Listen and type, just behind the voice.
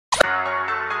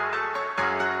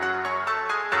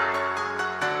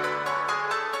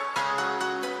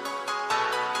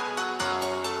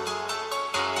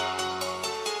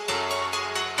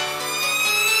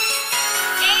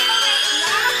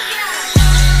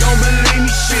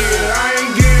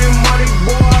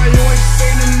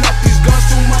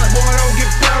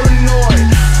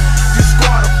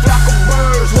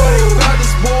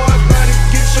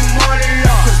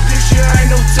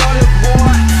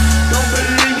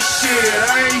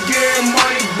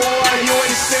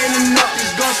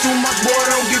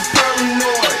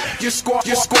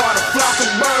Your squad a flock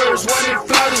of birds, when it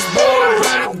flutters, boy.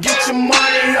 Better get your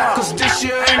money up, cause this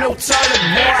year ain't no Toda,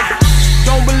 boy.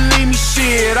 Don't believe me,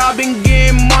 shit, I been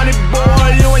getting money,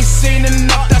 boy. You ain't seen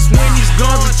enough, that's when these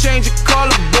guns will change your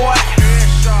color, boy.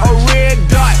 A red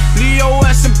dot, Leo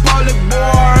S and public,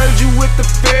 boy. Heard you with the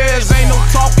feds, ain't no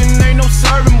talking, ain't no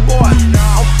serving, boy.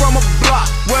 I'm from a block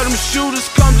where them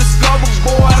shooters come discover,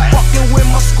 boy. Fucking with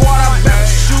my squad, I bet the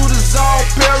shooters all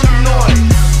paranoid.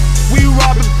 We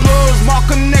robbing plugs, my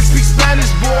connect speak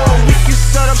Spanish, boy. We can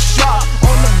set up shop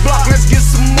on the block, let's get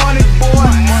some money,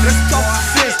 boy. Let's talk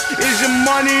sense, is your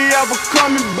money ever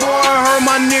coming, boy? Heard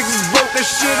my niggas broke, that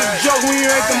shit a joke, we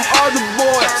ain't them other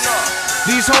boys.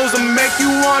 These hoes will make you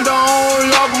wonder, I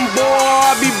don't love them, boy.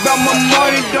 I be bout my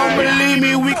money, don't believe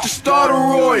me, we can start a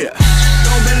roar.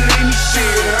 Don't believe me, shit,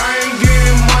 I ain't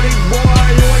getting money, boy.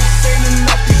 You ain't seen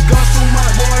enough, these guns too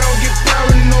much, boy, don't get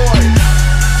paranoid.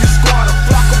 Your squad a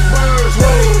flock of birds,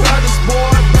 wait, brothers,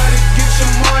 boy, better get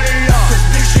your money up, cause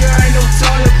this year ain't no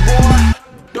Toda, boy.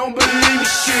 Don't believe me,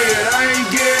 shit, I ain't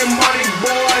getting money,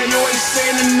 boy. You ain't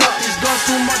seen enough, these guns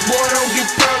too much, boy, don't get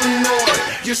paranoid.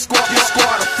 Your squad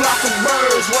a flock of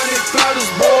birds, when it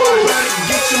flutters, boy. Better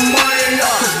get your money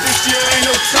up, cause this year ain't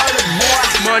no Toda, boy.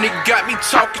 Money got me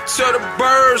talking to the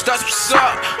birds, that's what's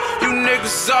up. You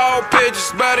niggas all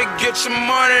bitches, better get your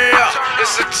money up.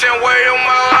 It's a 10-way on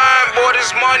my line, boy,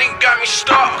 this money got me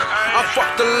stuck. I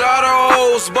fucked a lot of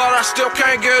hoes, but I still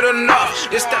can't get enough.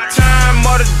 It's that time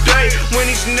of the day when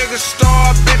these niggas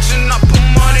start bitching. I put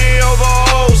money over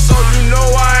hoes, so you know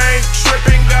I ain't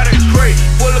tripping. Got a crate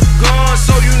full of guns,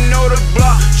 so you know the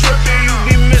block tripping. You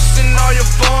be missing all your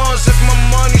funds if my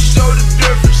money show the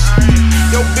difference.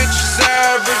 Yo, bitch is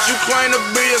average, you claim to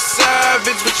be a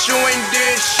savage, but you ain't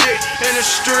did shit in the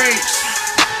streets.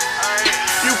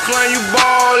 You claim you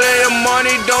ball and your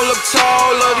money don't look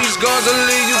tall. All these guns will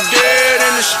leave you dead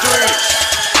in the streets.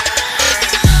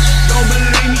 Don't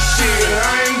believe me, shit,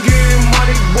 I ain't getting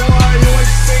money, boy. You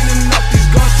ain't seen enough, these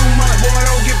guns too much, boy,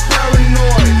 don't get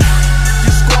paranoid.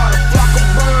 Your squad a flock of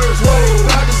birds, wait,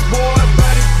 brothers, boy,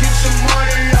 better get your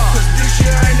money up, cause this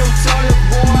year ain't no Toda,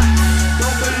 boy.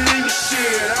 Don't believe me,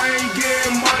 shit, I ain't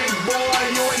getting money, boy.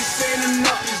 You ain't seen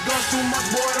enough, these guns too much,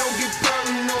 boy, don't get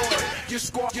paranoid. Your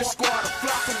squad a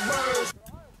flock of birds.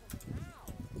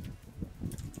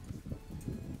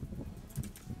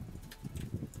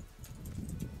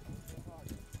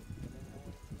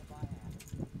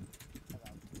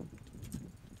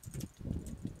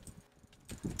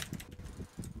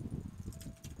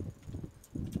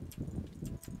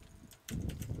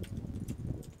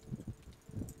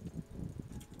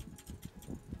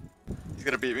 He's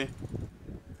gonna beat me.